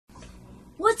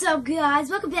What's up, guys?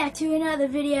 Welcome back to another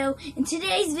video. In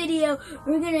today's video,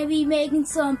 we're gonna be making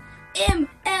some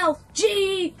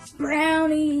MLG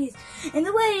brownies. And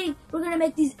the way we're gonna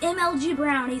make these MLG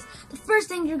brownies, the first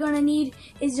thing you're gonna need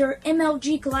is your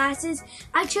MLG glasses.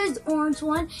 I chose the orange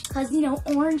one because, you know,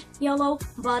 orange, yellow,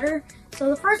 butter. So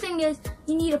the first thing is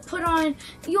you need to put on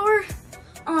your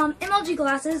MLG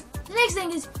glasses. The next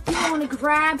thing is you want to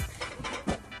grab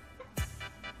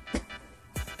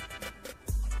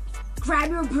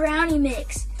your brownie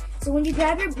mix. So when you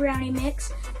grab your brownie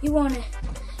mix, you want to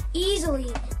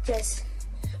easily just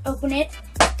open it.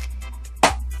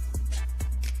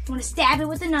 You want to stab it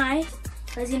with a knife,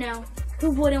 because, you know,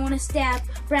 who wouldn't want to stab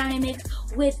brownie mix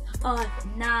with a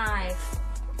knife?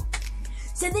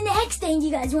 So the next thing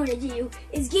you guys want to do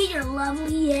is get your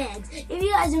lovely eggs. If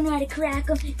you guys don't know how to crack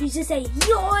them, you just say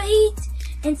yoit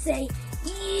and say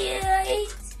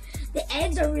yoit. The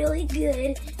eggs are really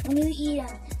good when you eat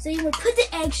them. So you would put the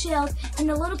eggshells in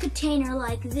a little container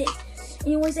like this.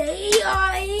 And you would say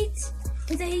yoit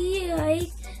and say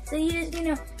yoit. So you just,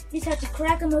 you just have to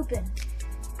crack them open.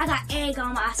 I got egg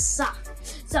on my sock.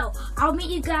 So I'll meet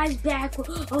you guys back.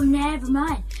 Oh, never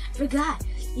mind. I forgot.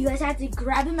 You guys have to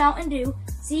grab a Mountain Dew.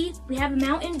 See, we have a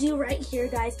Mountain Dew right here,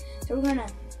 guys. So we're gonna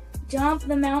dump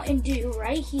the Mountain Dew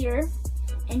right here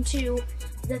into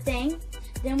the thing.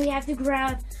 Then we have to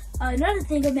grab another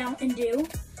thing of Mountain Dew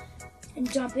and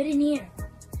dump it in here.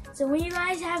 So when you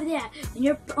guys have that and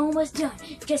you're almost done,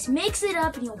 just mix it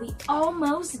up and you'll be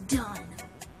almost done.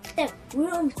 So we're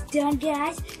almost done,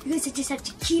 guys. You guys just have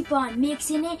to keep on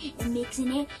mixing it and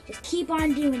mixing it. Just keep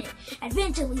on doing it.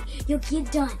 Eventually, you'll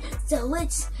get done. So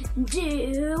let's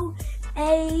do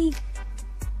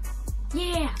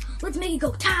let's make it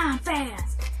go time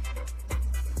fast.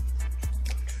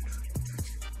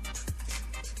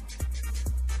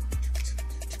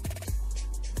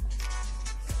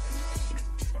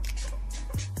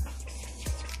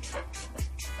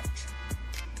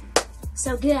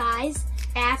 So guys,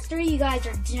 after you guys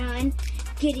are done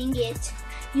getting it,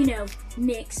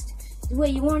 mixed,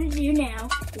 what you want to do now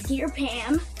is get your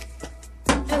pan,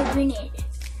 open it,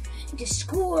 and just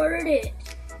squirt it,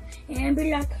 and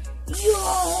be like,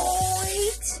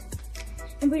 yoit,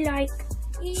 and be like,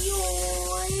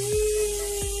 yoit.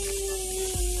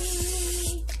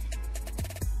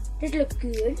 This looks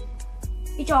good.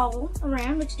 It's all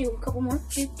around. Let's do a couple more.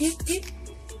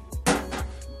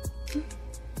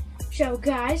 So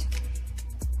guys,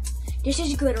 this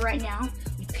is good right now.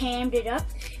 We panned it up.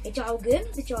 It's all good.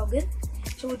 It's all good.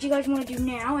 So what you guys want to do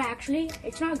now, actually,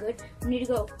 it's not good. We need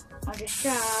to go on the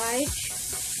side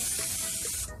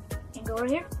and go over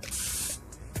here.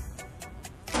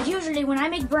 Usually when I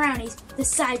make brownies, the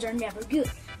sides are never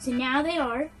good. So now they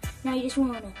are. Now you just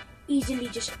want to easily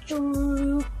just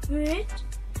droop it.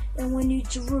 And when you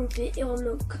droop it, it'll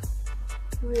look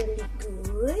really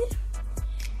good.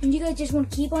 And you guys just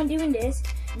want to keep on doing this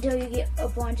until you get a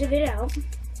bunch of it out.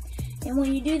 And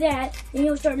when you do that, then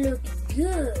you'll start looking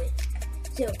good.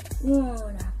 So you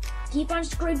want to keep on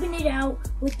scraping it out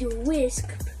with the whisk.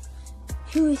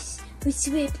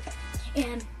 Whip.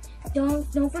 And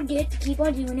don't forget to keep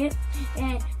on doing it.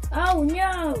 And oh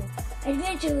no!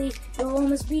 Eventually, you'll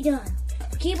almost be done.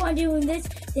 Keep on doing this,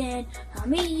 then I'll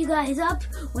meet you guys up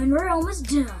when we're almost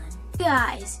done.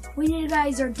 Guys, when you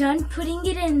guys are done putting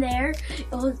it in there,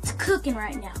 it's cooking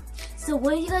right now. So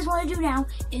what you guys want to do now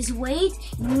is wait,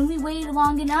 and when we wait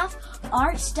long enough,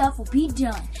 our stuff will be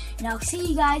done. And I'll see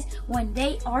you guys when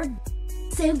they are done.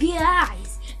 So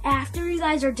guys, after you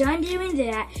guys are done doing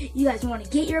that, you guys want to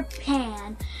get your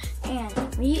pan, and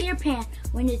when you get your pan,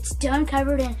 when it's done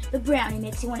covered in the brownie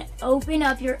mix, you want to open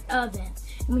up your oven.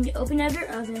 And when you open up your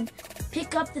oven,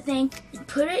 pick up the thing and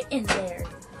put it in there.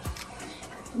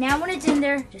 Now when it's in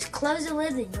there, just close the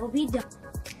lid and you'll be done.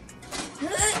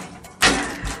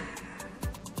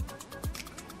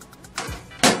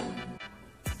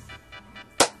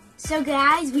 So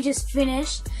guys, we just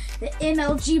finished the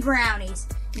MLG brownies.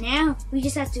 Now we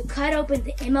just have to cut open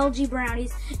the MLG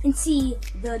brownies and see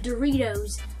the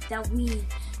Doritos that we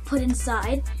put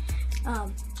inside.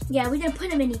 Yeah, we didn't put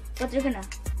them in, but they're gonna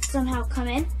somehow come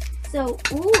in. So,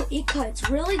 ooh, it cuts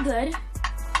really good.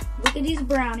 Look at these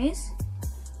brownies.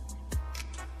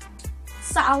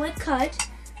 Solid cut.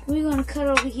 We're gonna cut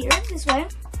over here this way.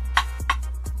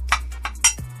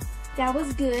 That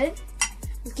was good.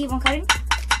 Let's keep on cutting.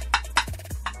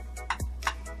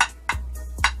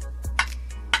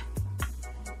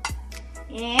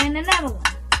 And another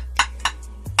one.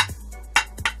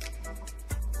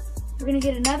 We're gonna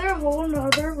get another row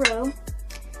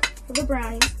for the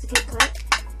brownies to get cut.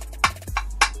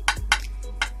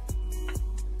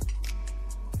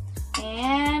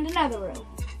 And another. out of the room.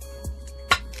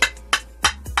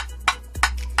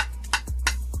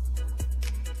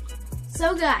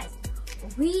 So guys,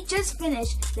 we just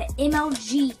finished the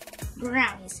MLG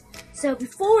brownies. So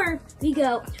before we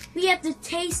go, we have to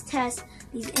taste test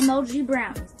these MLG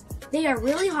brownies. They are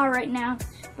really hot right now,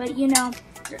 but you know,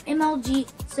 they're MLG,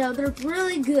 so they're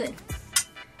really good.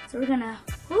 So we're gonna,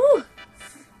 whoo,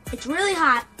 it's really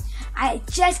hot. I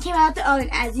just came out the oven,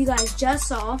 as you guys just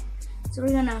saw. So we're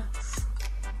gonna,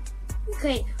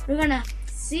 okay, we're gonna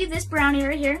see this brownie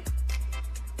right here.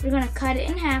 We're gonna cut it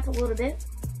in half a little bit,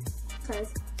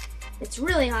 because it's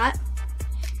really hot.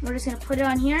 We're just gonna put it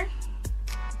on here.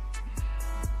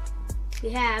 We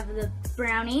have the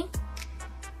brownie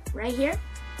right here.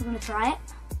 We're gonna try it.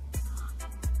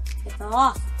 It fell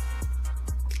off.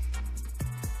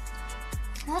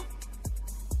 Huh?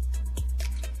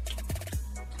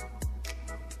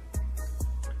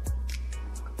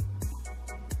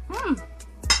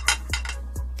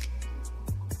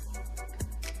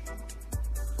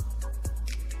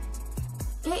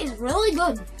 It is really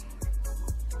good.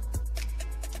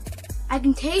 I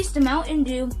can taste the Mountain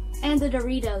Dew and the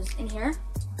Doritos in here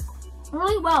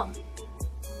really well.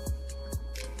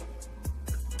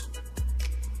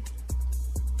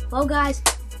 Well guys,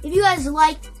 if you guys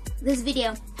liked this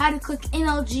video, how to cook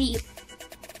MLG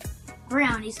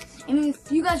brownies, and if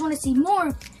you guys want to see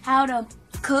more how to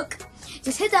cook,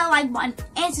 just hit that like button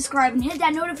and subscribe and hit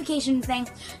that notification thing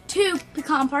to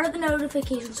become part of the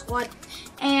notification squad.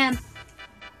 And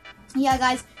yeah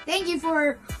guys, thank you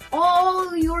for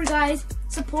all your guys'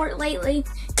 support lately.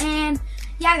 And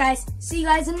yeah guys, see you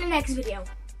guys in the next video.